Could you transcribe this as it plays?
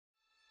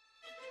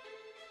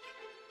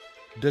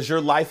Does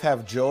your life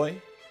have joy?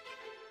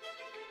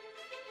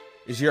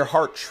 Is your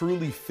heart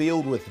truly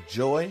filled with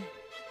joy?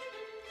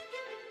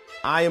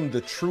 I am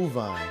the true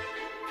vine.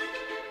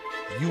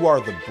 You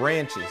are the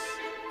branches.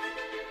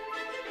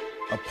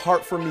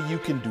 Apart from me, you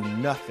can do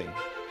nothing.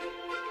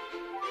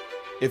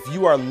 If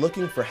you are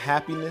looking for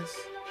happiness,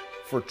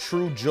 for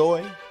true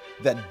joy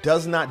that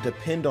does not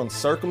depend on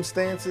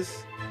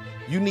circumstances,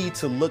 you need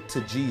to look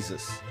to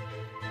Jesus,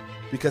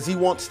 because he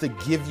wants to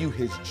give you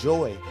his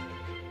joy.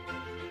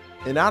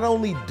 And not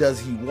only does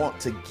he want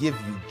to give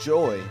you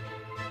joy,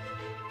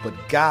 but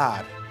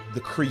God, the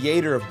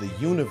creator of the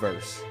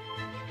universe,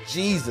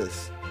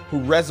 Jesus, who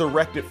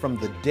resurrected from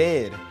the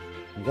dead,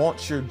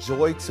 wants your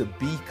joy to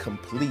be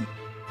complete.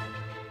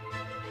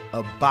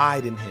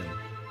 Abide in him,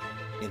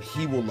 and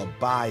he will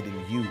abide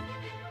in you.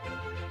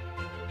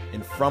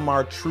 And from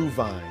our true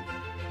vine,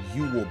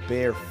 you will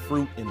bear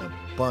fruit in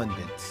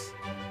abundance.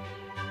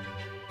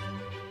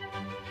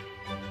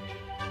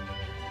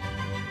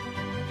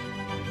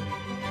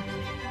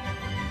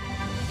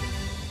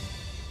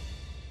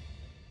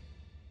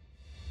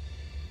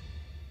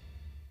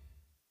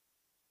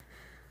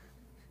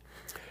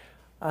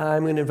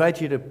 I'm going to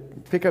invite you to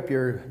pick up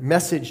your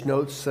message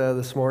notes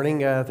this morning.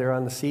 They're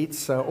on the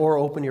seats, or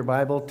open your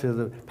Bible to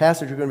the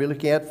passage we're going to be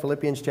looking at,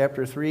 Philippians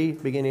chapter 3,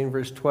 beginning in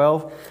verse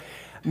 12.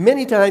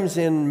 Many times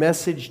in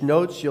message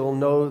notes, you'll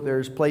know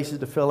there's places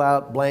to fill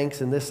out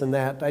blanks and this and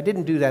that. I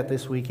didn't do that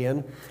this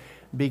weekend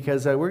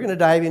because we're going to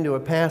dive into a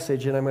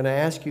passage, and I'm going to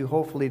ask you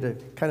hopefully to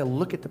kind of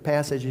look at the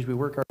passage as we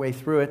work our way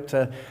through it.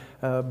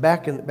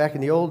 Back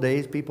in the old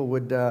days, people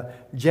would,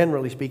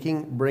 generally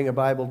speaking, bring a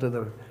Bible to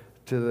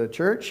the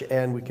church,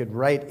 and we could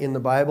write in the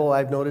Bible.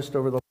 I've noticed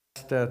over the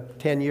last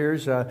 10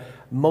 years,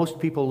 most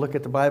people look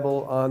at the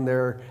Bible on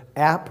their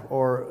app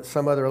or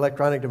some other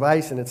electronic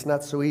device, and it's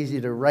not so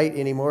easy to write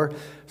anymore.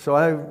 So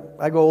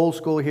I go old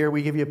school here.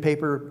 We give you a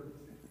paper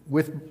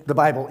with the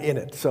Bible in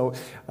it. So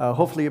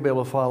hopefully you'll be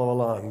able to follow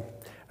along.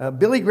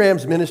 Billy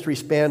Graham's ministry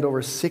spanned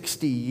over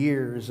 60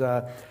 years.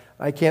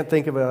 I can't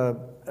think of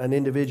an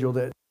individual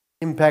that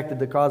impacted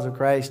the cause of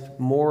Christ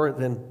more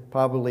than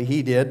probably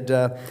he did.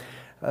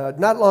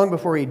 Not long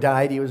before he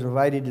died, he was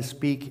invited to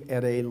speak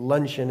at a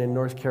luncheon in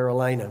North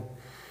Carolina.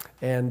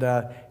 And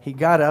he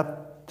got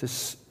up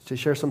to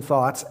share some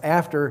thoughts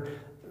after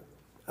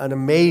an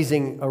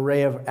amazing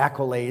array of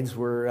accolades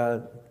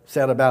were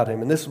said about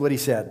him. And this is what he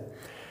said.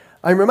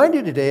 I'm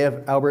reminded today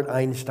of Albert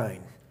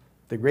Einstein,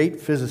 the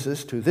great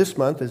physicist who this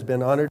month has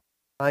been honored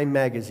by Time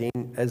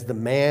magazine as the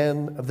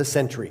man of the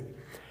century.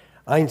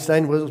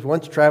 Einstein was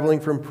once traveling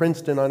from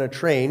Princeton on a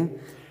train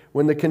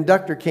when the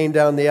conductor came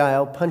down the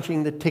aisle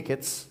punching the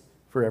tickets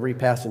for every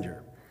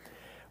passenger.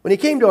 When he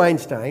came to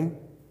Einstein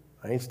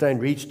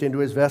reached into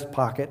his vest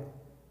pocket,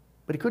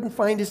 but he couldn't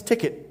find his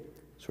ticket,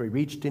 so he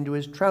reached into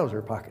his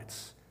trouser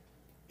pockets.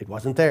 It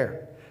wasn't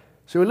there.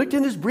 So he looked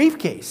in his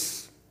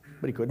briefcase,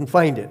 but he couldn't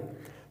find it.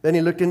 Then he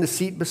looked in the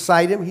seat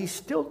beside him. He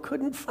still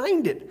couldn't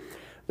find it.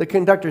 The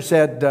conductor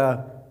said,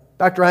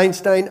 Dr.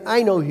 Einstein,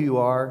 I know who you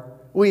are.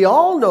 We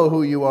all know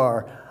who you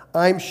are.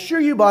 I'm sure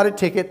you bought a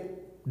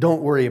ticket.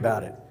 Don't worry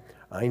about it.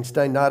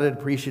 Einstein nodded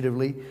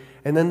appreciatively,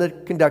 and then the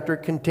conductor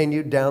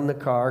continued down the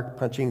car,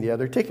 punching the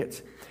other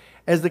tickets.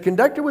 As the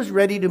conductor was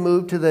ready to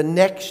move to the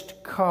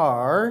next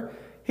car,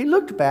 he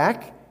looked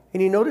back,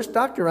 and he noticed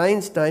Dr.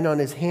 Einstein on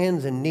his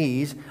hands and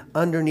knees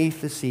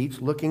underneath the seats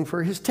looking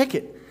for his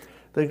ticket.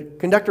 The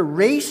conductor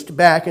raced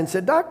back and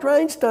said, Dr.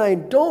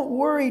 Einstein, don't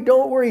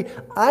worry.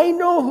 I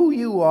know who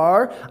you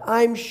are.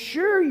 I'm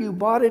sure you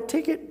bought a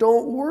ticket.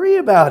 Don't worry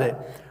about it.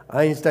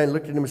 Einstein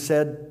looked at him and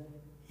said,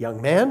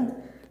 Young man,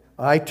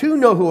 I too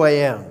know who I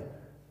am,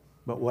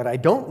 but what I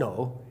don't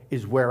know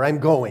is where I'm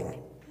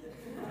going.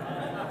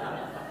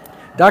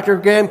 Dr.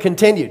 Graham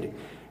continued,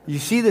 You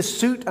see this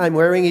suit I'm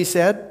wearing, he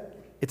said?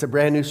 It's a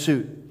brand new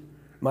suit.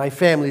 My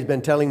family's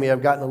been telling me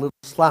I've gotten a little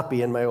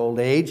sloppy in my old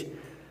age,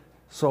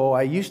 so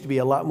I used to be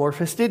a lot more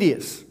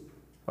fastidious.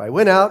 I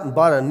went out and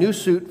bought a new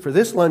suit for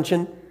this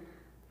luncheon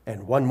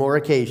and one more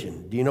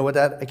occasion. Do you know what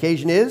that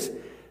occasion is?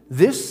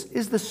 This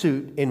is the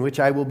suit in which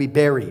I will be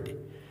buried.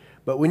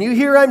 But when you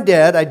hear I'm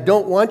dead, I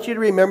don't want you to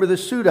remember the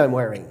suit I'm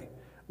wearing.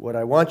 What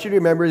I want you to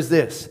remember is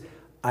this.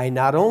 I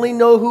not only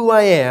know who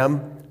I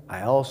am,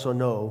 I also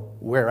know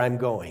where I'm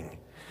going.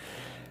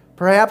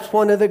 Perhaps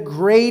one of the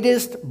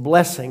greatest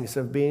blessings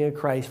of being a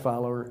Christ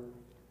follower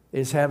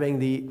is having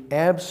the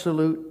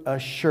absolute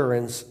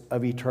assurance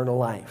of eternal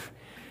life.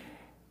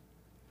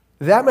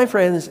 That, my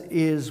friends,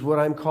 is what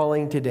I'm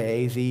calling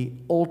today the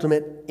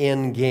ultimate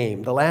end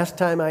game. The last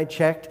time I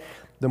checked,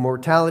 the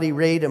mortality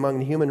rate among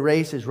the human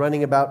race is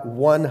running about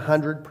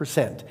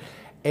 100%.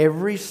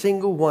 Every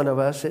single one of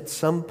us, at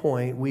some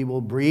point, we will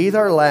breathe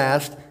our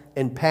last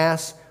and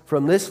pass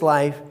from this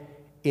life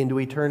into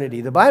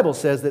eternity. The Bible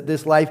says that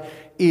this life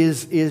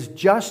is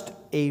just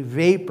a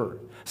vapor.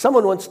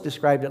 Someone once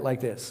described it like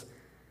this.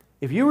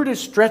 If you were to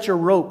stretch a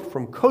rope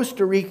from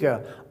Costa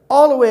Rica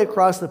all the way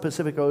across the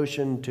Pacific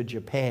Ocean to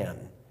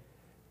Japan,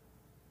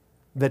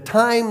 the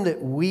time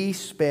that we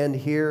spend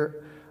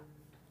here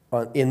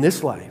in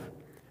this life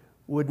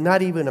would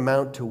not even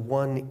amount to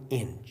 1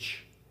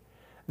 inch.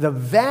 The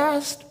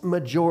vast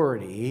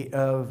majority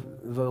of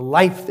the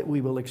life that we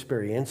will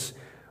experience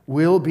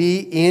will be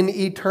in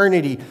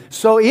eternity.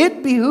 So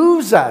it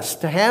behooves us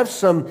to have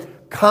some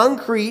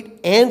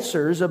concrete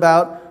answers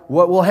about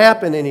what will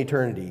happen in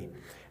eternity.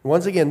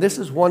 Once again, this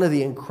is one of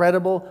the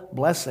incredible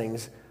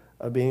blessings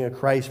of being a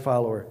Christ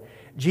follower.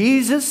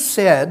 Jesus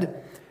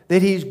said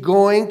that He's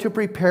going to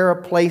prepare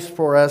a place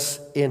for us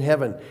in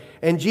heaven.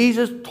 And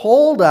Jesus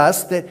told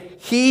us that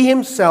He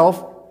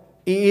Himself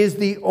is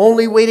the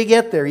only way to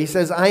get there. He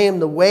says, I am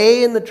the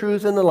way and the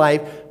truth and the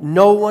life.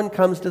 No one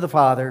comes to the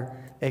Father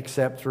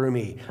except through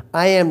me.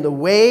 I am the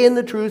way and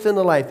the truth and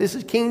the life. This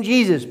is King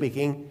Jesus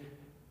speaking.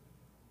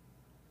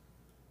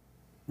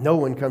 No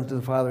one comes to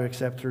the Father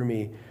except through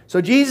me.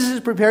 So Jesus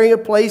is preparing a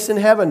place in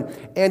heaven,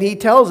 and He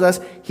tells us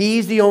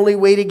He's the only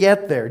way to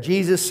get there.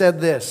 Jesus said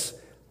this.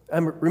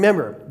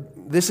 Remember,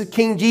 this is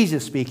King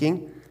Jesus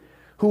speaking.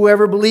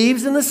 Whoever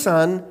believes in the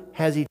Son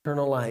has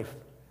eternal life.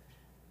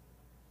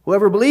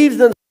 Whoever believes in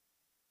the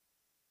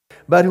Son,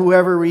 but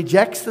whoever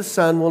rejects the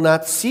Son will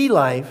not see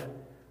life,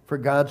 for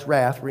God's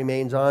wrath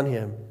remains on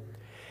him.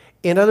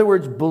 In other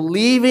words,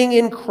 believing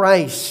in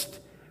Christ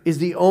is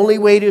the only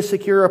way to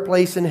secure a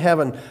place in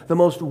heaven. The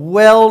most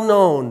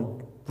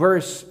well-known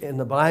verse in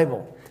the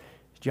Bible,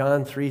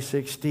 John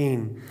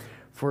 3:16.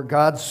 For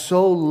God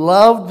so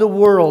loved the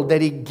world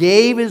that He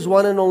gave His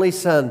one and only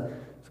Son,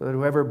 so that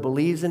whoever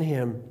believes in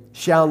Him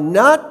shall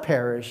not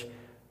perish,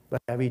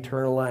 but have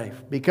eternal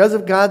life. Because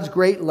of God's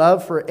great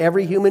love for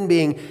every human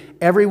being,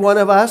 every one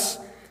of us,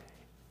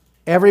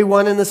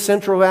 everyone in the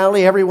Central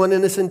Valley, everyone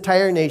in this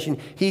entire nation,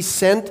 He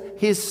sent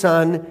His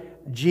Son,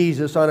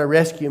 Jesus, on a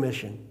rescue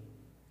mission.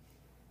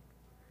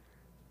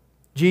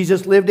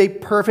 Jesus lived a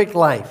perfect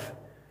life.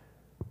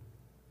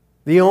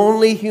 The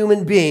only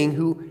human being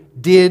who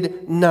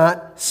did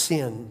not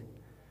sin.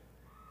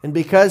 And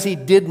because He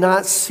did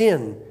not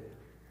sin,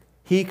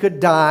 He could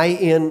die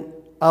in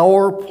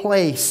our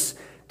place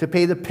to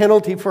pay the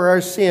penalty for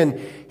our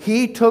sin.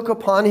 He took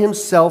upon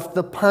Himself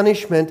the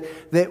punishment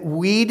that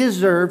we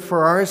deserved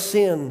for our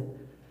sin.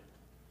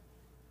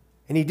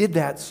 And He did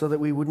that so that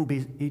we wouldn't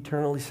be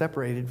eternally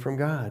separated from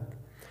God.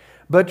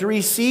 But to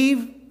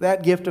receive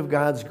that gift of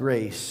God's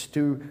grace,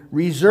 to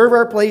reserve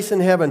our place in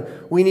heaven,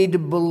 we need to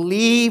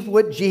believe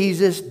what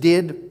Jesus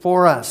did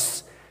for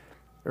us.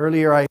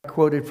 Earlier I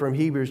quoted from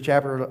Hebrews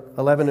chapter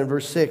 11 and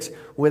verse 6.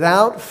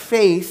 Without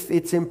faith,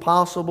 it's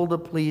impossible to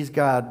please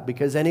God,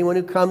 because anyone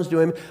who comes to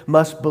Him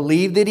must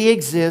believe that He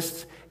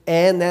exists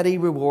and that He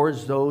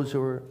rewards those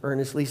who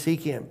earnestly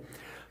seek Him.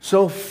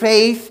 So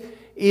faith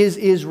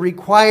is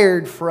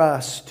required for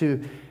us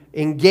to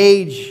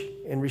engage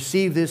and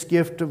receive this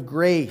gift of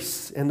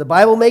grace. And the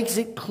Bible makes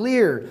it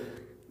clear,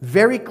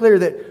 very clear,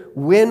 that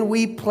when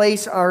we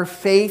place our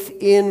faith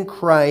in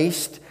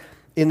Christ,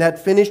 in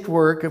that finished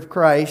work of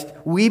Christ,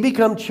 we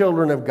become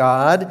children of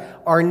God.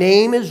 Our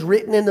name is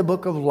written in the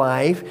book of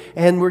life,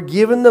 and we're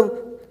given the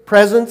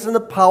presence and the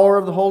power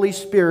of the Holy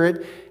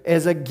Spirit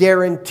as a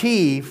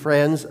guarantee,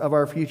 friends, of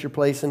our future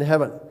place in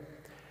heaven.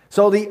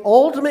 So the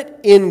ultimate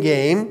end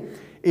game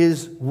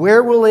is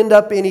where we'll end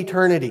up in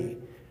eternity,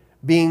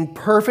 being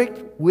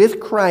perfect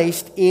with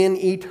Christ in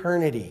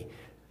eternity.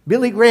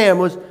 Billy Graham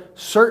was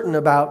certain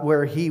about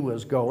where he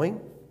was going.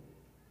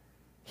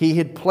 He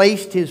had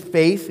placed his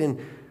faith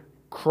in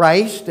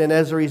Christ, and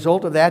as a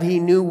result of that, he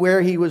knew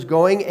where he was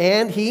going,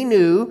 and he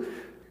knew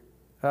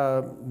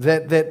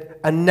that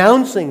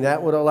announcing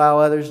that would allow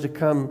others to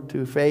come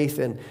to faith.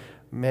 And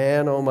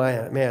man, oh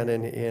my, man,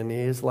 in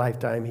his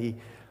lifetime,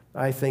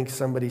 I think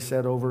somebody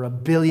said over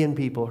 1 billion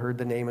people heard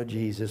the name of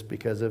Jesus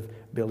because of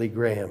Billy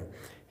Graham.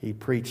 He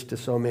preached to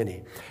so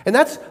many. And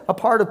that's a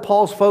part of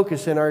Paul's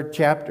focus in our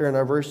chapter and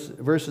our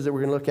verses that we're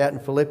going to look at in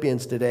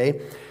Philippians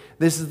today.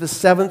 This is the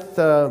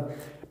 7th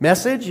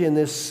message in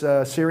this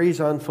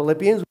series on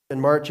Philippians. We've been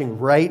marching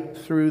right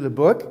through the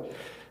book.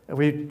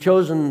 We've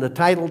chosen the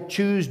title,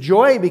 Choose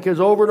Joy,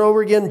 because over and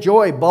over again,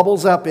 joy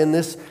bubbles up in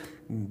this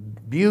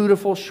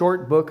beautiful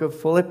short book of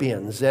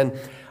Philippians. And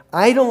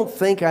I don't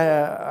think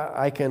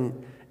I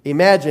can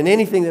imagine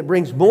anything that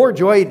brings more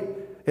joy,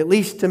 at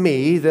least to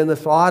me, than the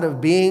thought of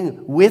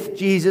being with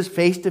Jesus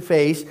face to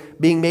face,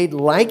 being made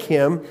like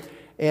Him,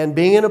 and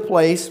being in a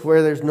place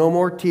where there's no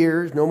more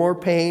tears, no more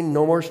pain,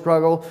 no more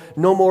struggle,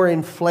 no more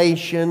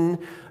inflation,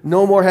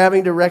 no more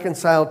having to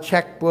reconcile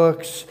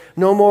checkbooks,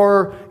 no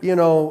more,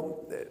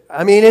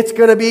 it's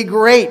going to be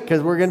great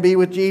because we're going to be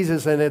with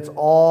Jesus, and it's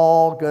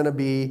all going to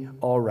be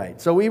all right.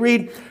 So we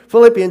read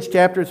Philippians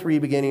chapter 3,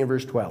 beginning in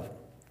verse 12.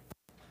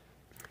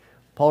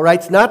 Paul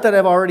writes, "Not that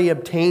I've already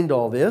obtained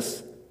all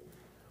this,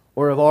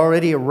 or have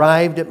already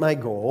arrived at my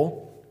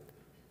goal,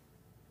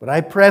 but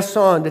I press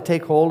on to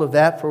take hold of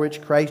that for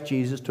which Christ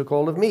Jesus took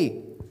hold of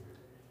me.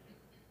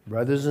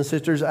 Brothers and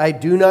sisters, I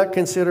do not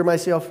consider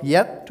myself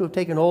yet to have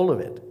taken hold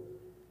of it.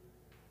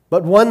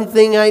 But one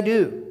thing I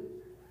do,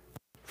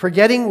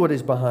 forgetting what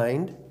is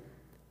behind,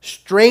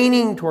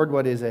 straining toward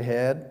what is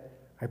ahead,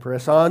 I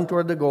press on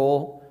toward the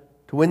goal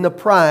to win the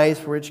prize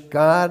for which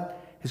God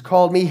has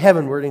called me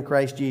heavenward in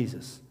Christ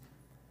Jesus.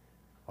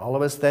 All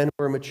of us then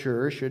who are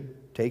mature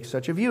should take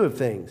such a view of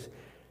things.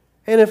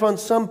 And if on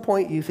some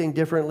point you think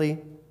differently,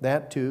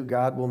 that too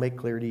God will make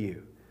clear to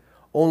you.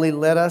 Only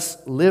let us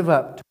live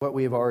up to what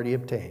we have already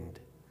obtained.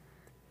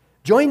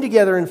 Join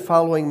together in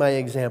following my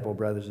example,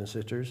 brothers and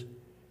sisters.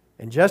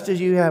 And just as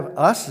you have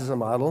us as a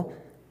model,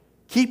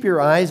 keep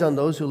your eyes on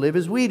those who live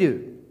as we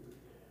do.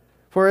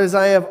 For as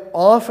I have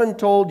often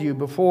told you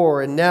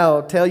before and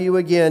now tell you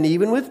again,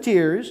 even with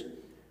tears,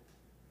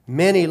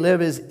 many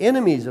live as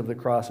enemies of the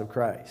cross of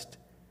Christ.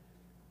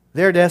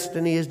 Their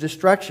destiny is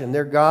destruction.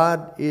 Their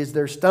God is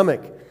their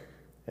stomach,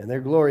 and their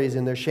glory is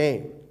in their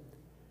shame.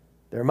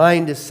 Their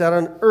mind is set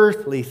on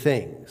earthly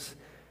things,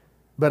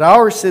 but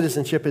our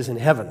citizenship is in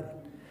heaven.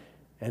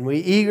 And we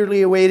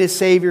eagerly await a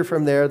Savior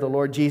from there, the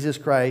Lord Jesus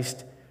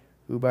Christ,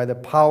 who by the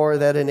power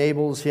that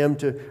enables Him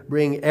to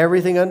bring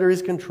everything under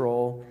His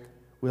control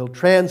will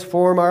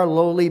transform our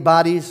lowly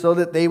bodies so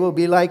that they will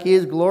be like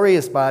His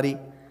glorious body.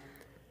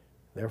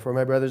 Therefore,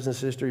 my brothers and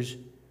sisters,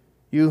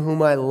 you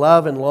whom I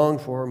love and long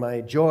for,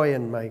 my joy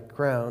and my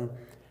crown,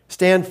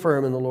 stand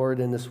firm in the Lord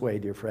in this way,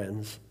 dear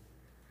friends.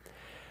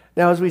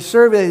 Now, as we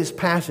survey this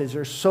passage,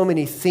 there's so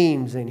many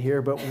themes in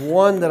here, but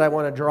one that I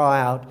want to draw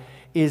out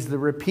is the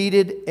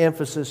repeated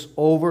emphasis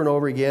over and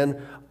over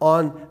again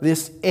on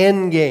this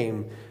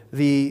endgame,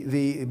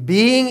 the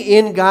being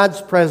in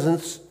God's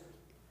presence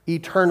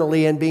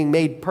eternally and being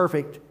made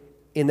perfect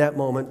in that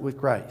moment with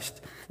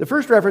Christ. The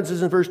first reference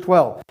is in verse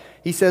 12.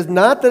 He says,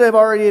 not that I've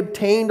already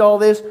obtained all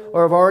this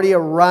or have already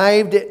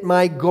arrived at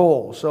my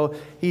goal. So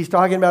he's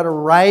talking about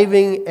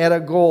arriving at a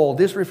goal.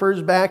 This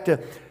refers back to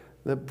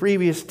the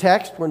previous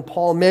text when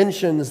Paul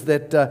mentions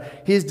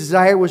that his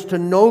desire was to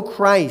know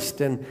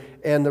Christ and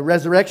the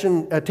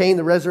resurrection, attain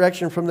the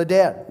resurrection from the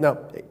dead. Now,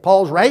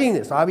 Paul's writing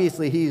this.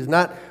 Obviously, he's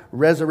not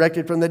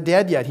resurrected from the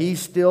dead yet.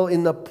 He's still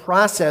in the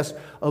process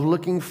of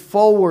looking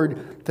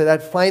forward to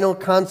that final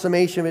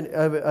consummation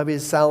of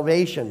his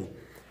salvation.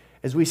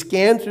 As we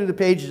scan through the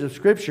pages of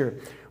Scripture,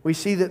 we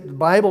see that the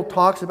Bible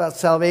talks about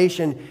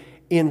salvation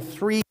in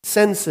three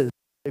senses: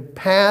 a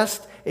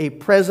past, a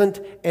present,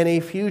 and a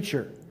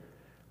future.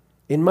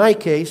 In my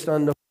case,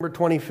 on November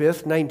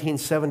 25th,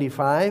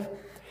 1975,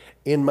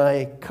 in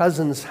my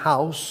cousin's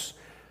house,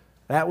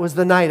 that was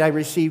the night I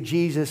received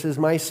Jesus as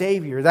my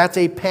Savior. That's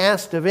a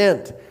past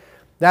event.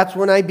 That's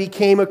when I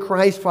became a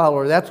Christ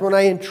follower. That's when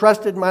I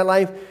entrusted my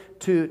life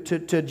to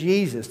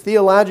Jesus.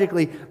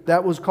 Theologically,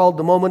 that was called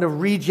the moment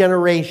of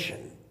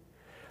regeneration.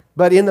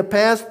 But in the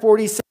past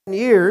 47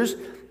 years,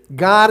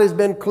 God has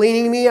been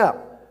cleaning me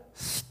up,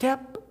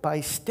 step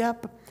by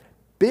step,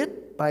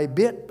 bit by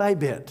bit by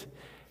bit,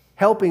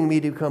 helping me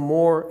to become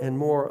more and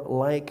more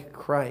like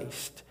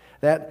Christ.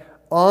 That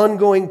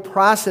ongoing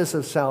process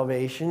of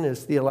salvation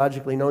is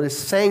theologically known as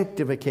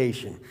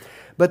sanctification.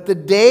 But the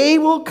day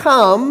will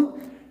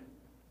come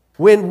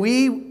when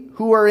we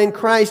who are in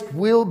Christ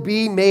will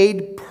be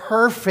made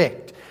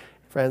perfect.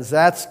 Friends,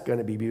 that's going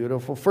to be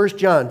beautiful. 1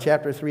 John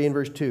chapter 3 and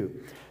verse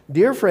 2.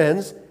 Dear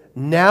friends,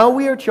 now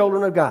we are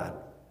children of God.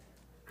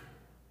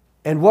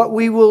 And what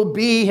we will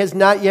be has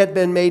not yet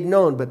been made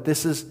known. But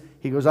this is,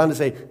 he goes on to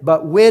say,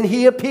 but when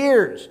He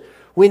appears,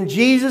 when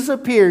Jesus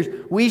appears,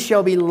 we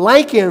shall be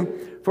like Him,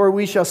 for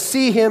we shall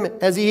see Him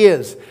as He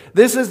is.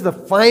 This is the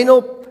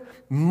final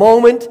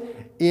moment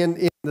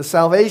in the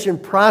salvation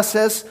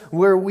process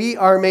where we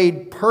are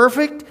made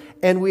perfect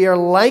and we are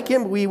like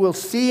Him. We will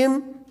see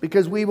Him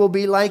because we will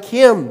be like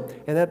Him.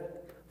 And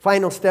that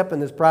final step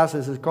in this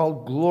process is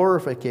called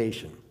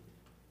glorification.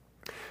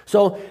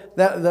 So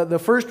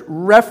the first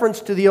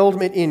reference to the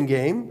ultimate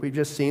endgame we've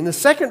just seen. The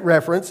second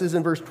reference is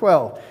in verse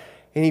 12.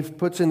 And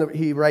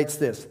he writes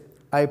this: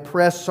 I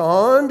press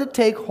on to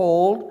take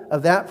hold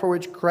of that for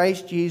which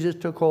Christ Jesus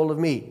took hold of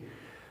me.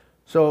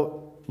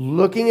 So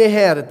looking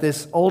ahead at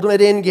this ultimate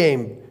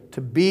endgame,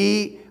 to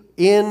be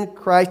in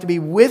Christ, to be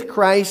with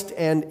Christ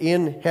and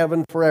in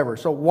heaven forever.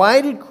 So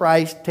why did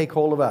Christ take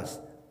hold of us?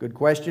 Good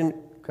question.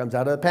 Comes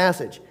out of the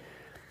passage.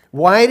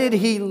 Why did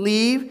He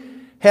leave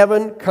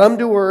heaven, come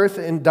to earth,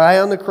 and die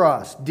on the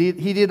cross?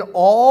 He did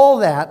all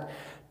that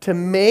to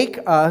make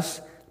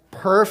us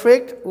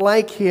perfect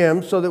like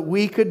Him so that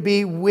we could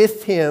be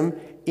with Him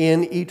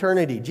in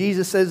eternity.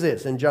 Jesus says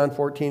this in John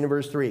 14 and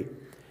verse 3.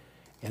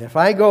 And if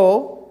I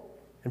go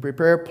and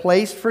prepare a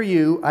place for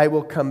you, I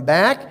will come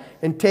back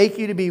and take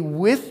you to be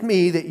with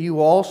me, that you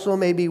also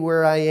may be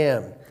where I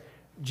am.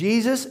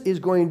 Jesus is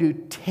going to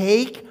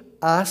take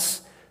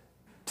us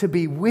to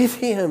be with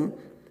Him,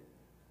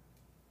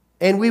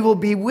 and we will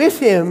be with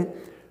Him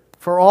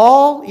for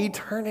all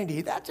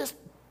eternity. That just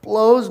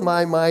blows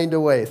my mind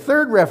away.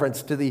 Third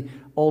reference to the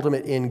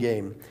ultimate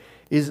endgame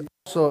is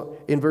also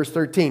in verse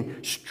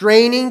 13.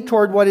 Straining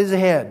toward what is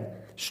ahead.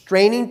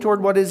 Straining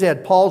toward what is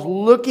ahead. Paul's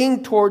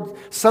looking toward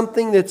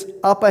something that's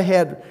up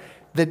ahead.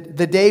 The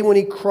day when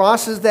he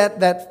crosses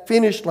that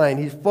finish line.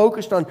 He's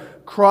focused on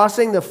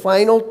crossing the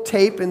final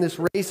tape in this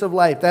race of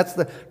life. That's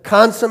the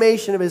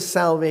consummation of his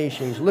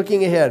salvation. He's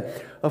looking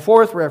ahead. A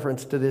fourth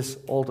reference to this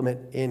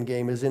ultimate end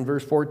game is in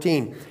verse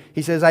 14.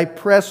 He says, I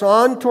press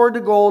on toward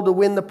the goal to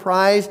win the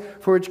prize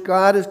for which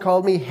God has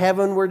called me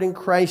heavenward in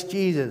Christ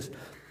Jesus.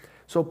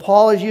 So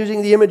Paul is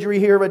using the imagery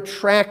here of a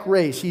track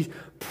race. He's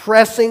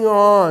pressing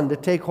on to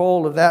take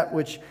hold of that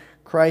which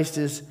Christ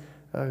has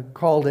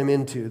called him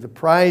into. The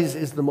prize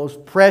is the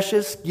most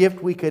precious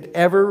gift we could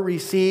ever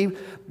receive,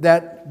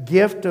 that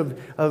gift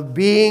of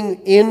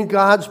being in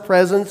God's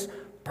presence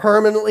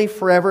permanently,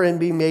 forever, and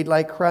being made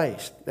like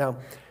Christ. Now,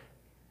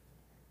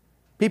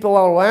 people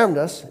all around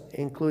us,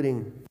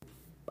 including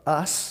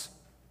us,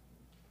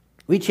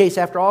 we chase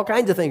after all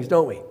kinds of things,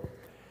 don't we?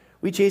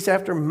 We chase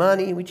after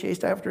money, we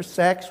chase after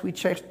sex, we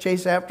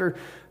chase after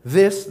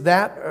this,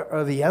 that,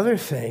 or the other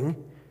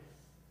thing.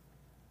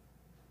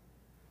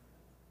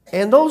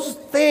 And those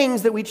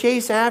things that we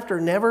chase after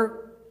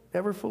never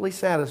fully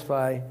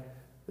satisfy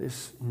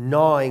this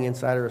gnawing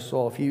inside our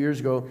soul. A few years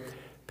ago,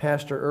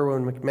 Pastor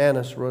Erwin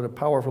McManus wrote a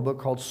powerful book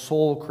called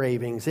Soul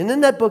Cravings. And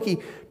in that book, he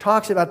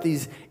talks about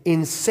these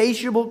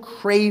insatiable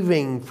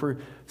craving for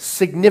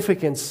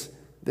significance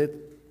that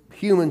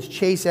humans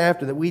chase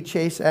after, that we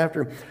chase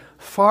after.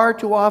 Far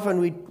too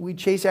often, we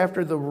chase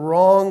after the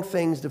wrong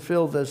things to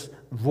fill this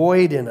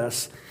void in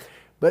us.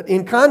 But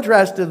in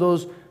contrast to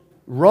those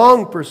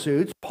wrong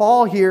pursuits,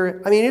 Paul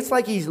here, it's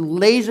like he's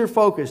laser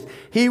focused.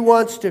 He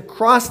wants to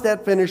cross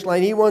that finish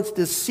line. He wants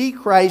to see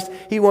Christ.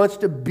 He wants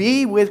to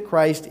be with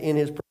Christ in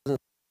his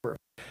presence.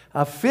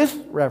 A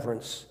fifth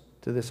reference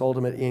to this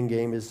ultimate end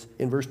game is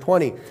in verse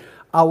 20.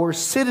 Our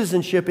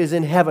citizenship is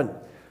in heaven.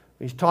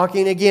 He's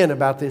talking again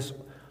about this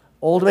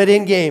ultimate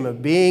end game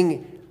of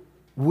being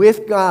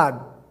with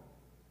God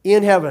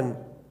in heaven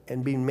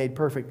and being made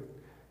perfect.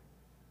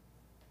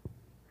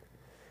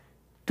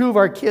 Two of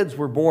our kids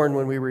were born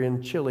when we were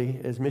in Chile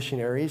as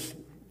missionaries,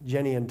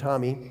 Jenny and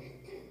Tommy.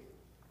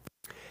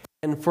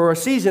 And for a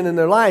season in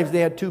their lives, they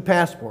had two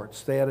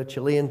passports. They had a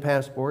Chilean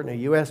passport and a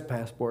U.S.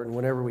 passport. And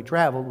whenever we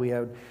traveled, we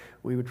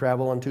would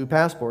travel on two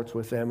passports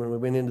with them. When we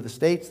went into the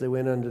States, they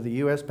went under the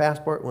U.S.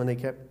 passport. When they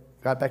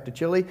got back to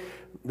Chile,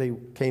 they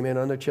came in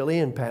on their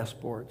Chilean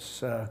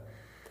passports.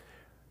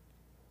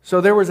 So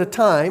there was a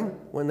time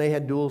when they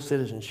had dual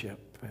citizenship.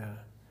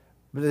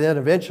 But then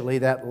eventually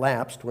that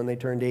lapsed when they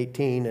turned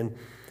 18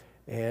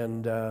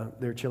 and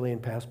their Chilean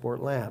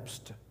passport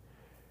lapsed.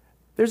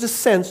 There's a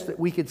sense that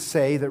we could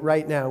say that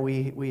right now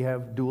we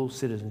have dual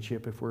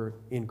citizenship if we're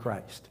in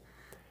Christ.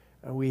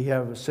 We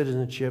have a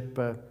citizenship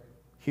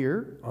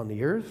here on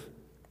the earth,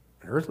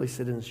 an earthly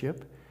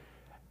citizenship,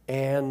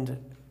 and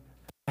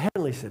a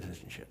heavenly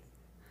citizenship.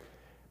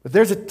 But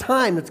there's a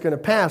time that's going to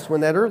pass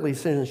when that earthly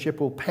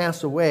citizenship will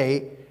pass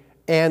away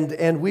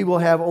and we will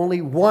have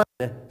only one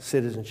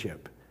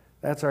citizenship.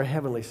 That's our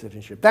heavenly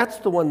citizenship. That's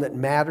the one that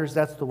matters.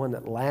 That's the one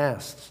that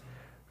lasts,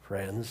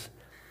 friends.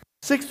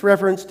 Sixth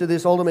reference to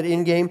this ultimate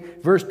end game,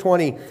 verse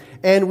 20.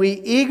 And we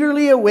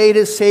eagerly await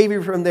a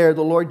Savior from there,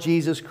 the Lord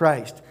Jesus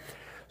Christ.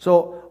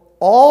 So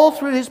all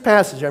through this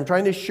passage, I'm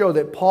trying to show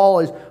that Paul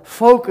is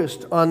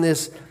focused on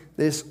this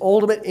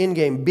ultimate end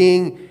game,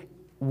 being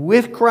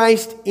with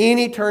Christ in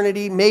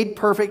eternity, made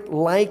perfect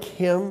like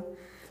Him.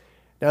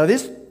 Now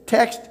this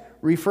text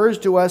refers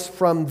to us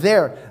from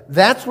there.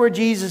 That's where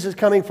Jesus is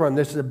coming from.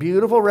 This is a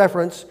beautiful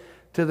reference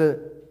to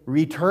the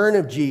return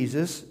of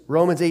Jesus.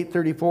 Romans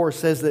 8:34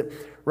 says that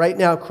right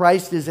now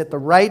Christ is at the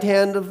right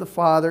hand of the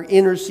Father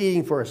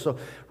interceding for us. So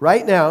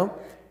right now,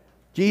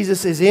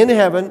 Jesus is in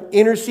heaven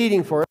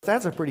interceding for us.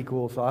 That's a pretty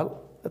cool thought.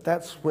 Let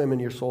that swim in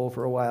your soul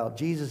for a while.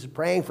 Jesus is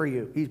praying for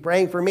you. He's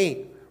praying for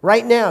me.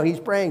 Right now, He's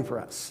praying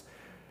for us.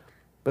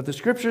 But the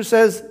Scripture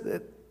says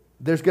that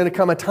there's going to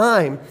come a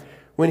time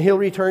when He'll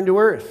return to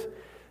earth.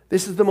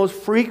 This is the most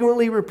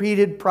frequently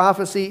repeated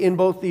prophecy in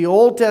both the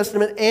Old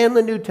Testament and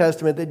the New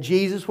Testament, that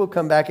Jesus will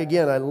come back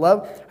again. I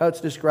love how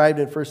it's described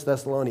in 1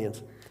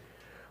 Thessalonians.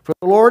 For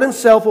the Lord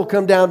Himself will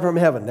come down from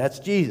heaven. That's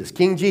Jesus,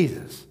 King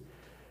Jesus.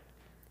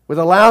 With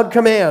a loud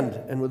command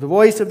and with the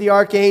voice of the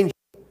archangel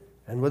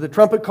and with the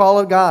trumpet call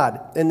of God.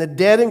 And the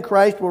dead in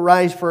Christ will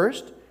rise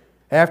first.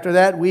 After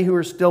that, we who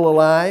are still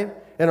alive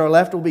and are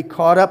left will be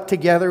caught up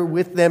together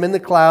with them in the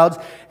clouds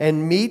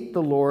and meet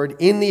the Lord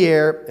in the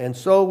air, and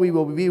so we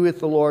will be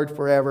with the Lord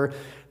forever.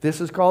 This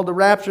is called the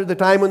rapture, the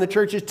time when the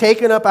church is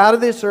taken up out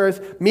of this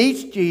earth,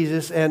 meets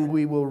Jesus, and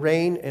we will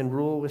reign and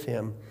rule with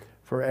Him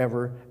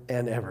forever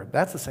and ever.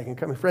 That's the second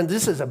coming. Friends,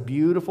 this is a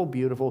beautiful,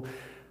 beautiful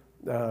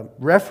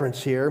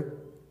reference here.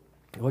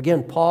 Well,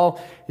 again, Paul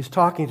is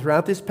talking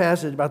throughout this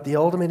passage about the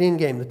ultimate end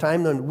game, the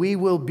time when we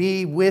will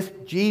be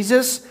with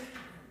Jesus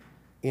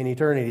in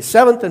eternity.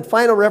 Seventh and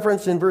final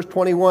reference in verse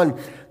 21.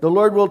 The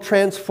Lord will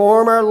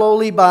transform our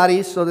lowly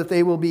bodies so that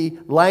they will be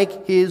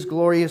like His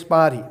glorious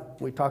body.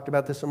 We talked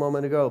about this a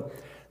moment ago.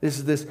 This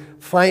is this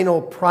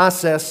final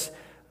process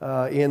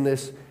in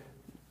this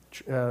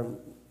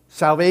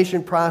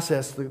salvation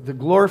process, the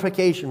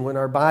glorification, when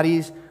our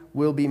bodies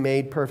will be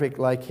made perfect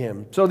like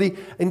Him. So the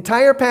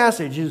entire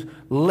passage is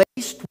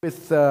laced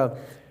with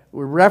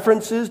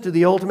references to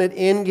the ultimate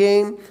end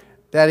game,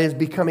 that is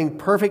becoming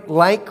perfect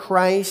like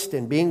Christ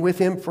and being with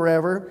Him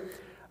forever.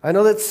 I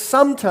know that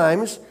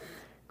sometimes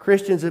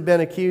Christians have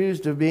been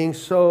accused of being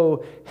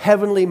so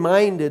heavenly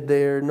minded,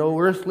 they're no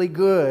earthly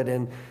good.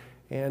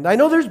 And I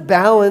know there's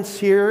balance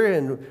here,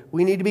 and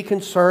we need to be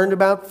concerned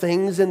about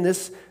things in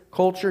this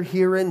culture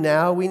here and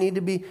now. We need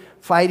to be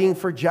fighting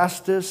for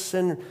justice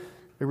and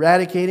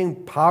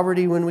eradicating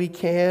poverty when we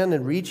can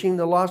and reaching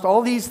the lost.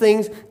 All these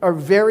things are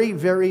very,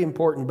 very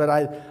important. But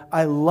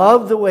I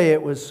love the way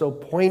it was so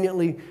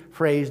poignantly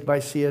phrased by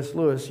C.S.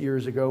 Lewis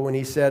years ago when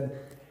he said,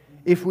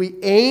 if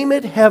we aim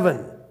at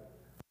heaven,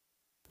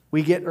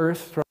 we get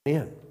earth thrown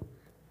in.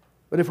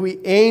 But if we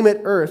aim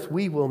at earth,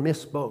 we will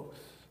miss both.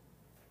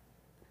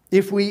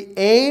 If we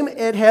aim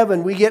at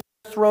heaven, we get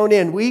thrown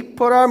in. We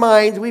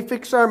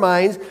fix our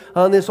minds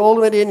on this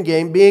ultimate end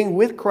game, being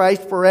with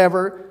Christ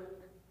forever,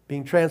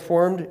 being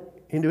transformed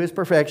into His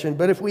perfection.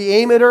 But if we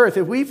aim at earth,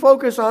 if we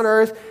focus on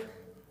earth,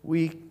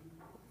 we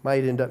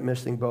might end up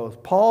missing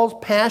both. Paul's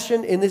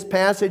passion in this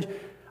passage,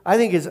 I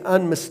think, is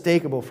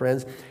unmistakable,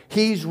 friends.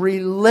 He's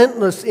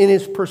relentless in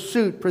his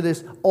pursuit for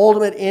this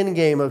ultimate end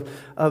game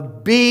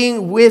of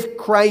being with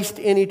Christ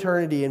in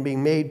eternity and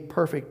being made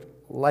perfect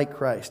like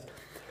Christ.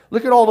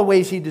 Look at all the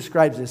ways he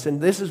describes this.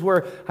 And this is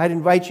where I'd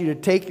invite you to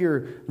take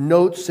your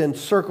notes and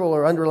circle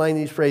or underline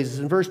these phrases.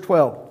 In verse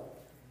 12,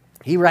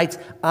 he writes,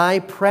 I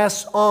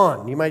press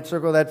on. You might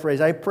circle that phrase.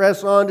 I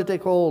press on to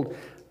take hold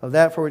of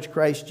that for which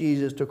Christ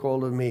Jesus took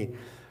hold of me.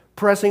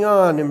 Pressing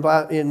on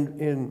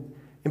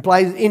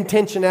implies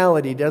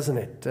intentionality, doesn't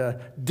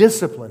it?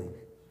 Discipline,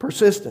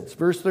 persistence.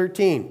 Verse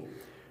 13,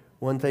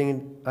 one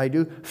thing I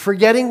do,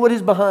 forgetting what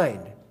is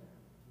behind.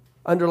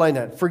 Underline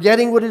that.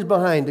 Forgetting what is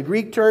behind. The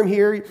Greek term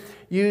here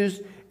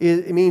used,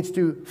 it means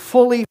to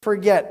fully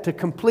forget, to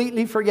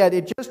completely forget.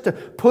 It's just to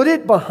put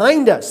it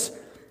behind us,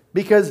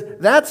 because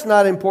that's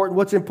not important.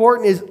 What's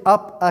important is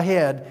up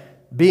ahead,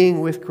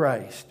 being with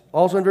Christ.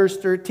 Also in verse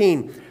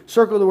 13,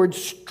 circle the word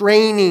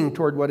straining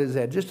toward what is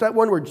ahead. Just that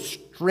one word,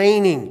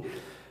 straining.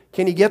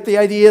 Can you get the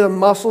idea? The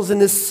muscles in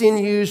the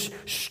sinews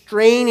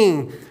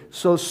straining.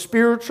 So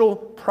spiritual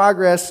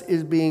progress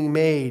is being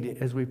made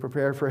as we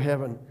prepare for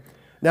heaven.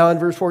 Now in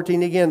verse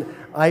 14 again,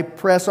 I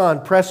press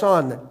on. Press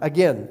on.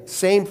 Again,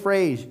 same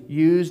phrase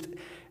used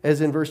as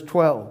in verse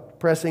 12.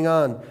 Pressing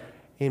on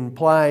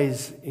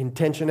implies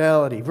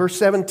intentionality. Verse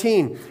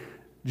 17,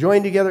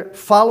 join together.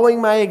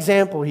 Following my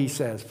example, he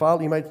says.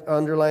 You might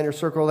underline or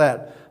circle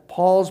that.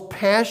 Paul's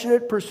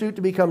passionate pursuit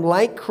to become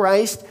like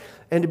Christ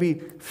and to be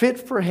fit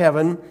for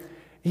heaven.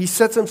 He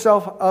sets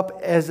himself up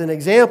as an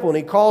example, and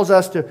he calls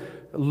us to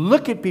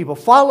look at people,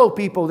 follow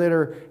people that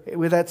are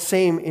with that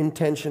same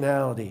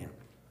intentionality.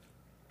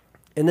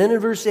 And then in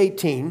verse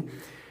 18,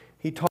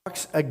 he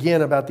talks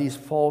again about these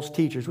false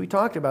teachers. We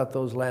talked about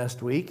those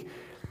last week.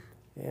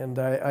 And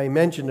I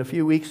mentioned a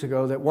few weeks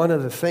ago that one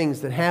of the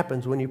things that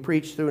happens when you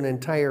preach through an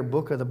entire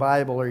book of the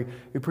Bible, or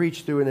you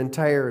preach through an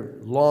entire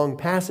long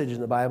passage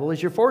in the Bible,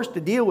 is you're forced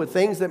to deal with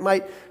things that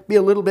might be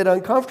a little bit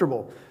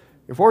uncomfortable.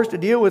 You're forced to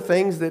deal with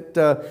things that,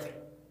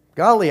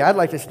 golly, I'd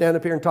like to stand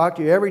up here and talk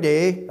to you every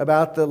day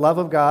about the love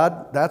of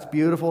God. That's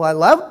beautiful. I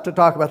love to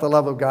talk about the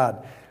love of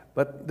God.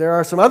 But there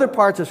are some other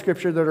parts of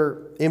Scripture that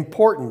are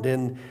important.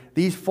 And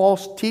these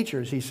false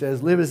teachers, he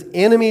says, live as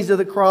enemies of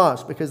the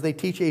cross because they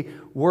teach a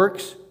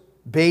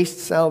works-based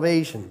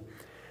salvation.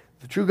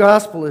 The true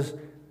gospel is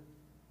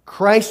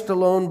Christ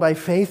alone by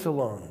faith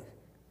alone.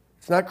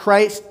 It's not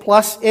Christ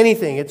plus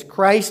anything. It's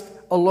Christ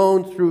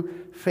alone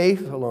through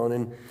faith alone.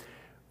 And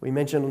we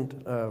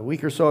mentioned a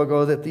week or so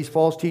ago that these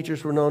false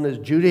teachers were known as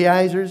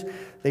Judaizers.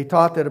 They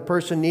taught that a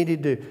person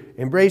needed to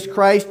embrace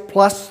Christ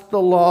plus the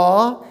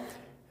law.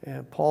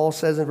 And Paul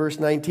says in verse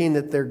 19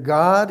 that their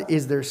God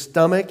is their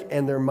stomach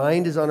and their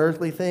mind is on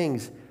earthly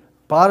things.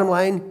 Bottom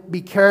line,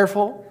 be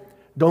careful.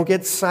 Don't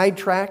get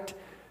sidetracked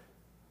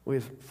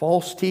with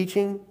false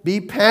teaching. Be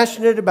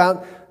passionate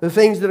about the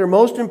things that are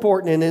most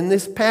important. And in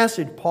this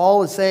passage,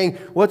 Paul is saying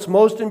what's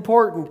most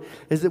important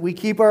is that we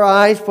keep our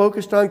eyes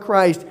focused on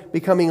Christ,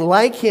 becoming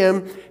like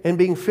Him and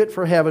being fit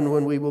for heaven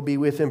when we will be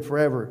with Him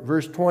forever.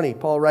 Verse 20,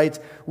 Paul writes,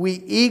 we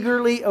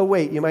eagerly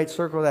await. You might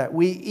circle that.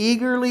 We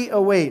eagerly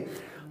await.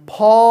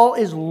 Paul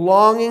is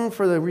longing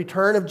for the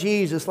return of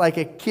Jesus like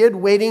a kid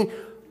waiting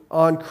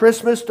on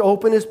Christmas to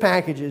open his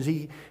packages.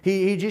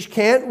 He just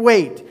can't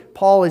wait.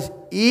 Paul is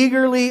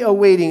eagerly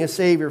awaiting a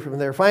Savior from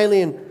there.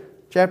 Finally, in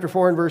chapter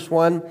 4 and verse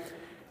 1,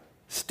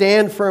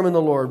 stand firm in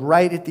the Lord.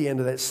 Right at the end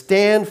of that,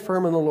 stand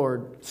firm in the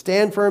Lord.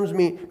 Stand firm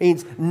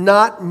means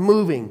not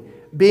moving,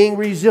 being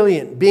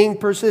resilient, being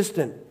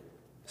persistent,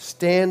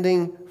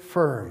 standing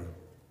firm.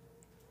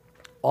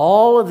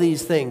 All of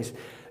these things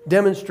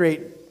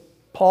demonstrate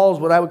Paul's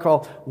what I would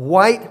call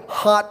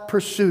white-hot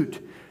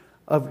pursuit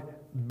of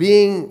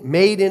being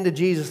made into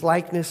Jesus'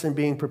 likeness and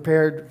being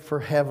prepared for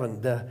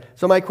heaven.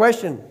 So my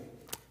question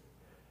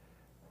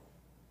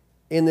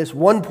in this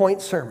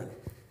one-point sermon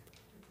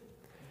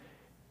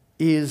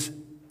is,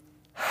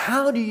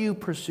 how do you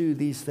pursue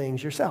these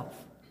things yourself?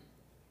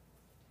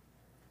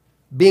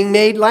 Being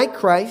made like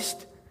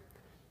Christ,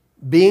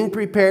 being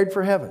prepared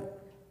for heaven.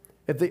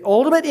 If the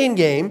ultimate end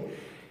game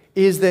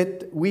is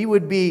that we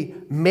would be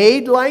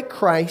made like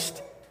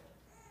Christ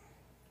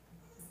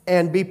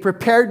and be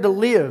prepared to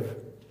live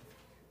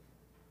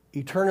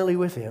eternally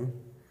with Him,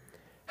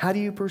 how do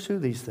you pursue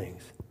these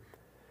things?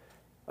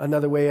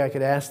 Another way I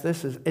could ask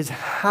this is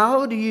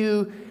how do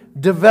you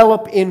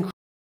develop in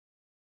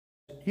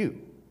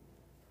you?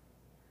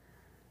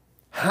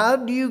 How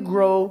do you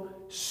grow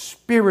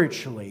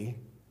spiritually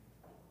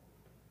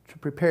to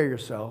prepare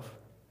yourself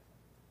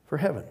for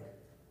heaven?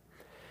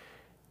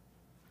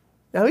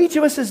 Now, each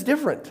of us is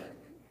different.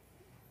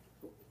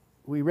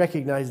 We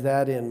recognize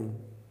that in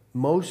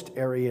most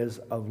areas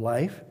of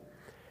life,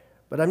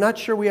 but I'm not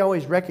sure we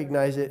always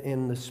recognize it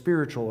in the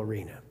spiritual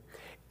arena.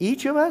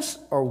 Each of us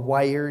are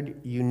wired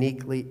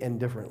uniquely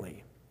and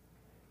differently.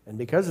 And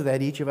because of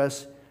that, each of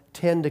us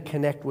tend to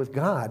connect with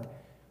God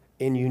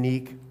in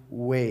unique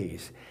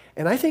ways.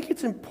 And I think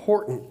it's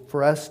important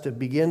for us to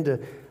begin to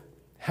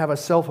have a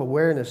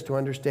self-awareness to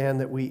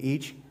understand that we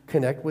each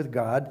connect with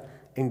God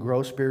and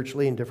grow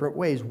spiritually in different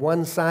ways.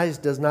 One size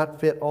does not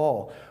fit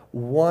all.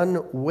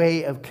 One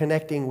way of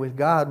connecting with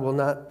God will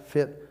not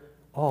fit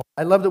all.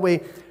 I love the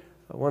way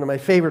one of my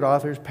favorite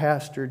authors,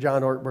 Pastor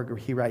John Ortberger,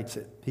 he writes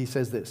it. He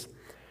says this: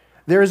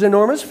 there is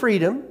enormous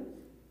freedom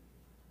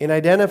in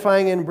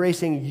identifying and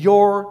embracing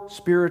your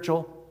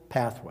spiritual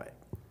pathway.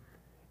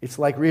 It's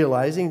like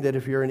realizing that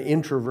if you're an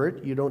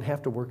introvert, you don't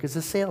have to work as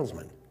a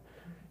salesman.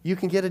 You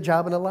can get a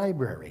job in a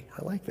library.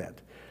 I like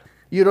that.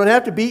 You don't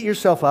have to beat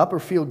yourself up or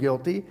feel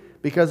guilty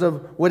because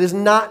of what is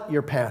not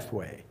your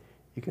pathway.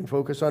 You can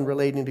focus on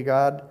relating to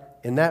God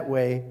in that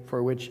way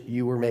for which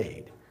you were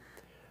made.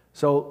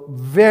 So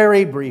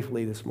very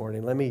briefly this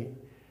morning, let me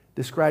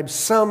describe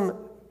some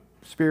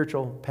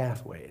spiritual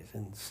pathways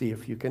and see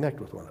if you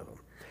connect with one of them.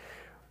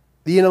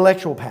 The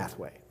intellectual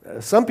pathway.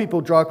 Some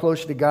people draw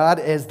closer to God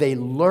as they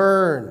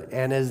learn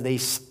and as they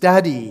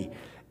study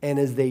and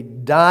as they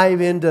dive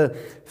into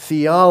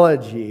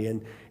theology.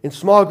 And in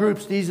small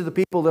groups, these are the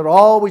people that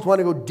always want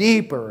to go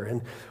deeper.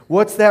 And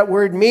what's that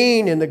word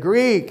mean in the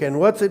Greek? And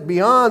what's it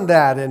beyond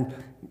that? And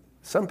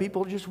some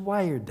people are just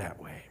wired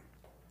that way.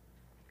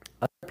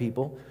 Other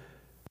people,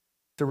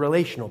 it's a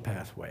relational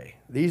pathway.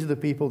 These are the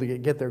people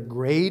that get their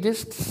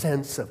greatest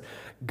sense of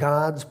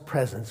God's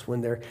presence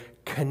when they're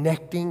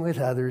connecting with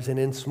others. And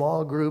in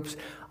small groups,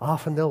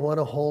 often they'll want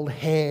to hold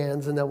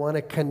hands and they'll want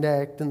to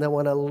connect and they'll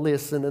want to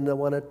listen and they'll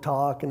want to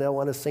talk and they'll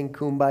want to sing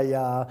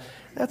Kumbaya.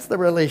 That's the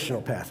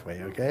relational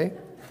pathway, okay?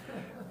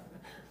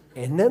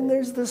 And then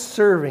there's the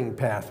serving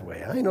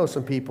pathway. I know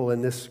some people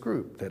in this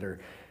group that are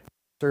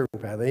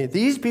serving pathway.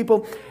 These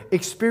people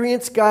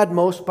experience God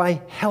most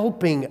by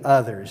helping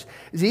others.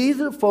 These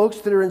are folks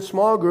that are in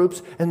small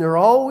groups and they're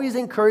always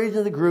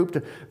encouraging the group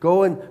to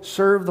go and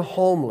serve the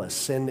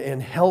homeless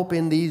and help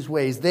in these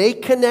ways. They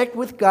connect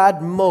with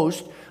God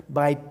most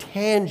by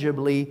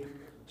tangibly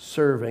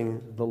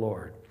serving the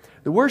Lord.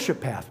 The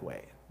worship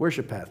pathway.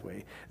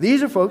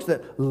 These are folks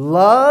that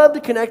love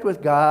to connect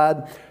with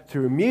God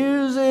through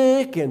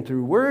music and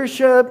through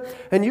worship.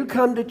 And you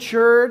come to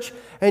church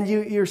and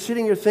you're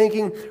sitting here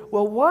thinking,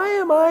 well, why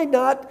am I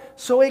not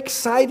so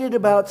excited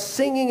about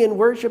singing and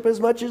worship as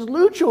much as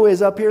Lucho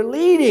is up here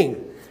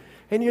leading?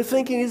 And you're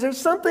thinking, is there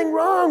something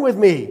wrong with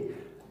me?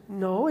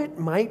 No, it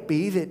might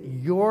be that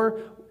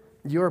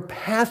your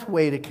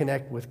pathway to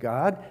connect with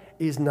God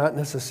is not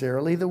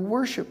necessarily the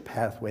worship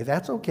pathway.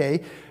 That's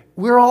okay.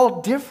 We're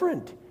all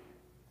different,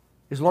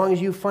 as long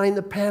as you find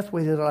the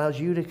pathway that allows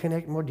you to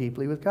connect more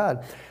deeply with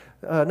God.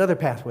 Another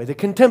pathway, the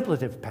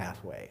contemplative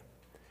pathway.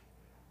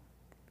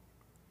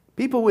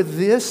 People with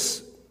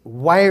this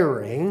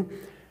wiring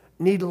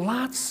need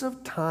lots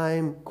of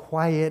time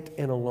quiet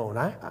and alone.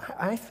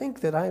 I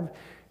think that I've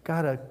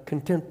got a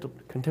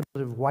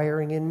contemplative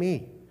wiring in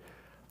me.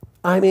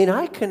 I mean,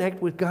 I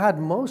connect with God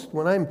most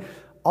when I'm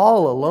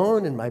all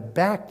alone in my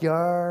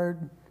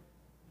backyard,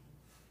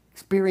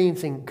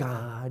 experiencing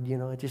God,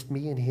 just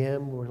me and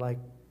Him. We're like,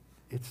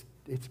 it's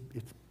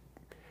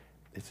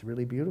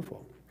really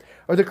beautiful.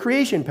 Or the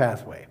creation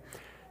pathway.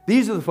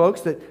 These are the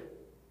folks that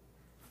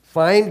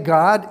find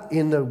God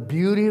in the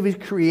beauty of His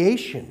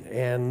creation,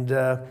 and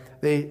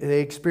they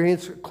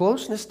experience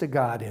closeness to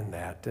God in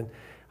that. And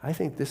I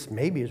think this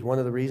maybe is one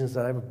of the reasons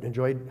that I've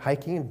enjoyed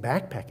hiking and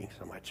backpacking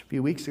so much. A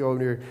few weeks ago when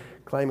we were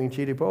climbing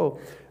Chiripo,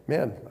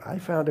 man, I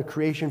found a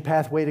creation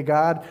pathway to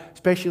God,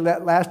 especially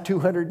that last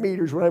 200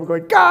 meters when I'm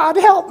going, God,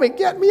 help me,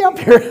 get me up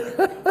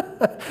here.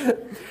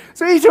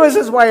 So each of us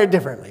is wired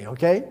differently,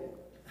 okay?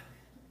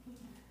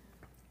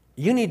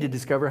 You need to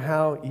discover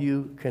how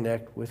you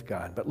connect with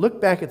God. But look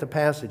back at the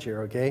passage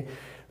here, okay?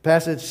 The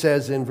passage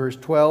says in verse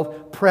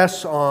 12,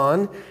 press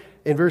on.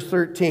 In verse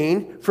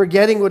 13,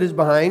 forgetting what is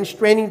behind,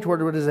 straining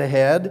toward what is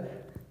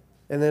ahead.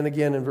 And then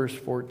again in verse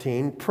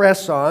 14,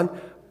 press on.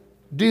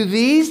 Do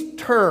these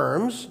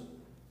terms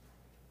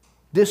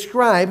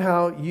describe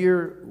how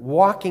you're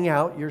walking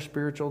out your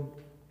spiritual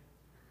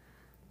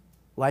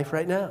life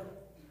right now?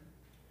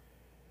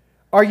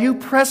 Are you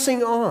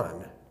pressing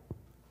on?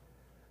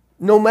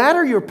 No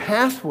matter your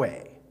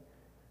pathway,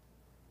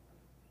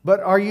 but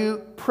are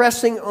you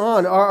pressing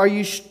on? Are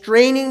you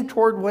straining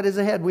toward what is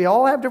ahead? We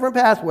all have different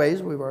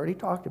pathways. We've already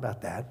talked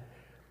about that.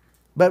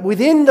 But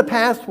within the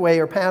pathway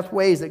or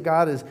pathways that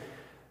God has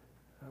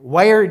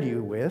wired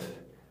you with,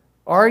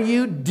 are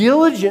you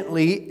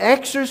diligently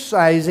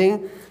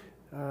exercising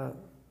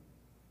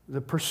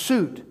the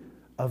pursuit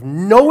of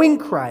knowing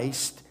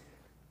Christ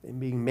and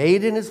being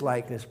made in His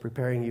likeness,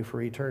 preparing you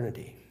for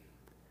eternity?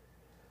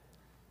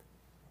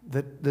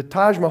 The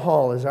Taj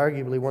Mahal is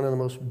arguably one of the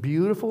most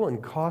beautiful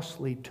and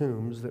costly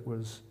tombs that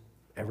was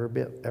ever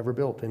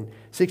built. In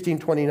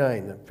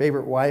 1629, the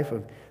favorite wife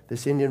of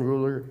this Indian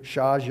ruler,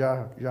 Shah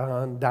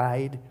Jahan,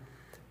 died.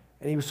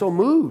 And he was so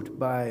moved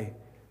by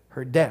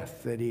her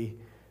death that he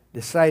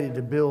decided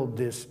to build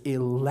this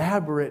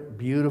elaborate,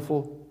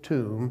 beautiful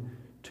tomb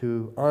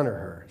to honor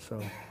her.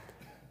 So,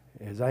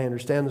 as I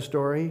understand the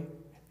story,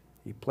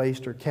 he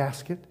placed her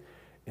casket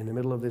in the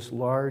middle of this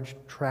large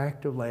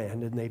tract of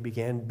land, and they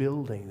began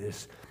building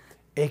this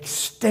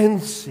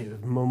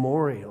extensive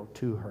memorial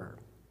to her.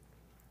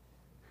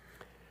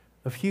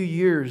 A few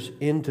years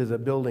into the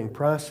building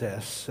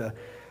process,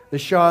 the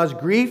Shah's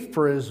grief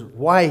for his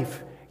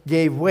wife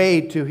gave way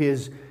to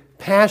his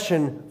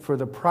passion for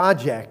the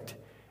project.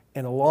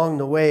 And along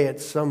the way,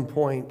 at some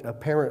point,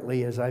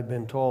 apparently, as I've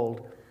been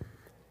told,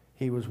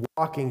 he was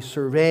walking,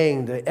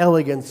 surveying the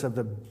elegance of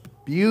the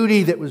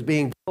beauty that was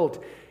being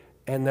built.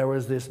 And there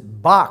was this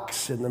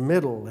box in the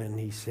middle, and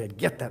he said,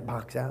 "Get that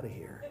box out of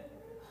here."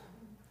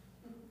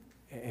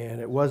 And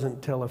it wasn't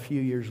until a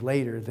few years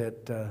later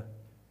that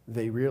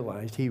he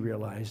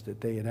realized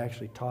that they had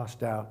actually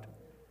tossed out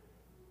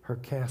her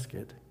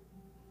casket.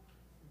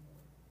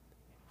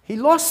 He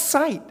lost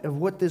sight of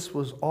what this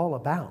was all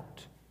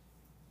about.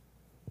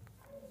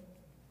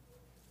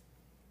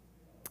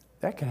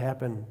 That could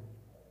happen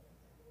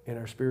in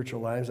our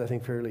spiritual lives, I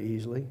think, fairly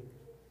easily.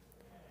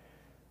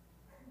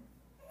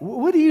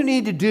 What do you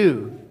need to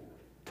do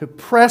to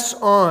press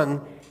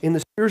on in the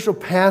spiritual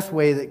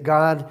pathway that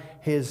God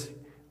has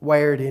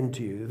wired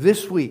into you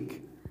this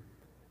week?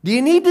 Do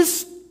you need to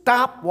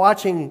stop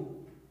watching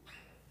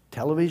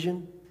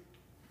television?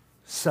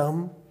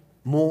 Some,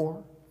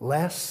 more,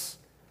 less?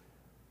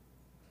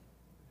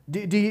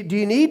 Do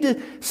you need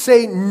to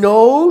say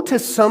no to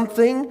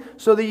something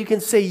so that you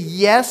can say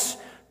yes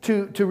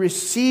to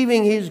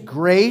receiving His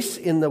grace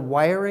in the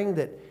wiring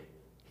that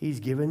He's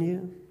given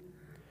you?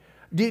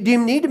 Do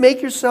you need to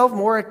make yourself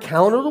more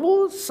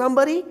accountable to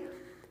somebody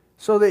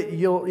so that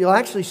you'll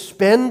actually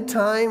spend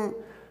time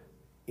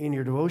in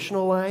your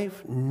devotional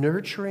life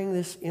nurturing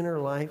this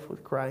inner life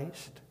with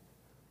Christ?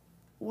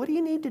 What do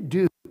you need to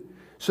do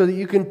so that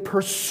you can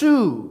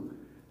pursue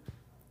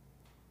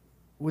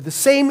with the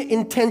same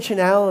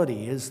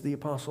intentionality as the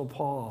Apostle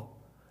Paul,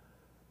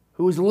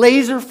 who was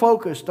laser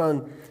focused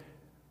on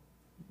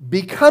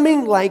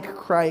becoming like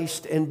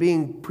Christ and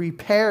being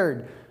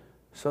prepared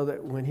so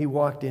that when he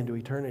walked into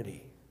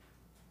eternity,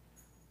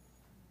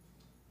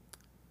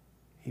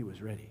 he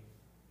was ready?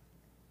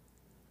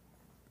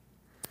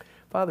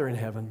 Father in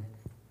heaven,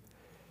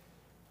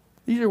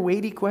 these are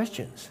weighty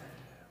questions.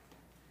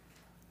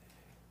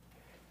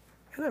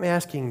 And I'm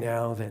asking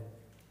now that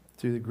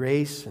through the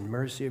grace and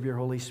mercy of your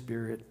Holy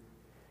Spirit,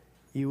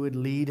 you would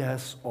lead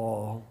us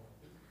all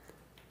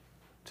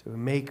to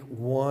make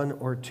one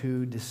or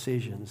two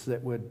decisions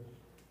that would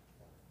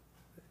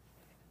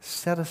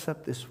set us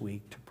up this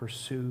week to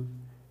pursue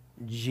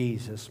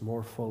Jesus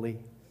more fully.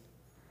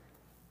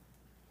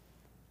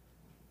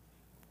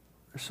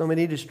 There's so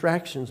many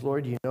distractions,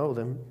 Lord, you know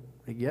them.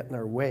 They get in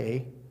our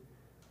way.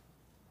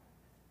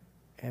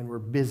 And we're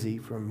busy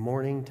from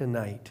morning to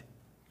night.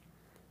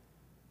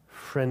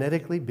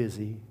 Frenetically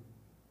busy.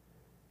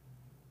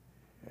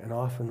 And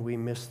often we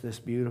miss this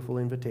beautiful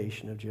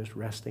invitation of just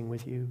resting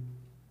with you.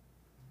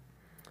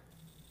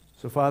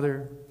 So,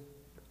 Father,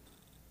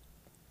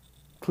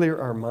 clear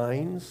our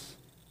minds,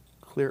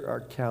 clear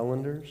our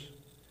calendars,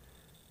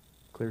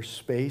 clear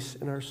space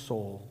in our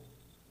soul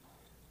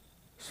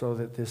so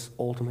that this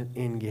ultimate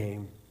end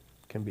game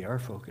can be our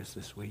focus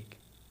this week.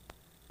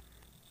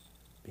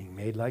 Being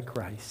made like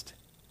Christ,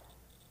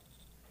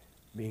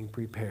 being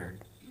prepared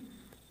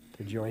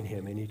to join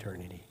him in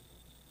eternity.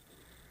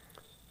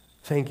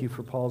 Thank you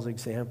for Paul's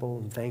example,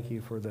 and thank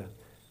you for the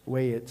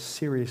way it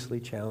seriously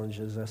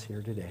challenges us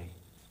here today.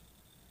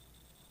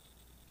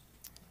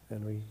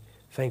 And we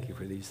thank you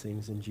for these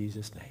things in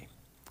Jesus' name.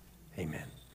 Amen.